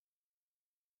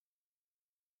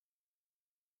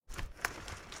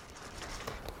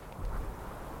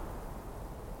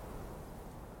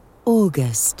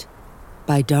August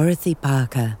by Dorothy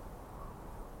Parker.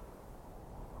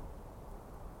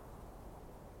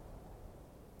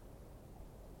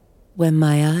 When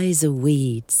my eyes are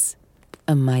weeds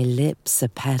and my lips are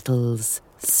petals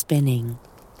spinning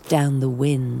down the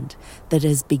wind that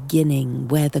is beginning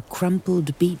where the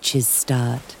crumpled beaches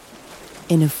start,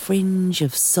 in a fringe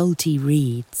of salty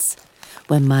reeds,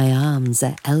 when my arms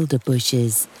are elder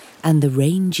bushes and the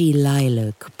rangy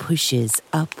lilac pushes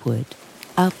upward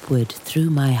through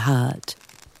my heart,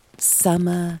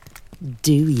 summer,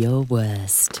 do your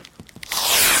worst.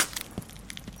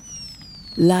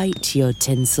 Light your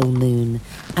tinsel moon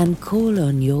and call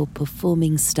on your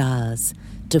performing stars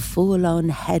to fall on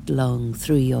headlong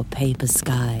through your paper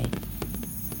sky.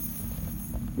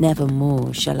 Never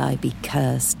more shall I be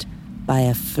cursed by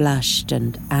a flushed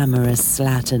and amorous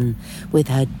slattern with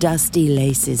her dusty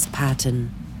laces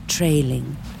pattern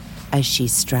trailing as she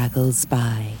straggles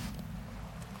by.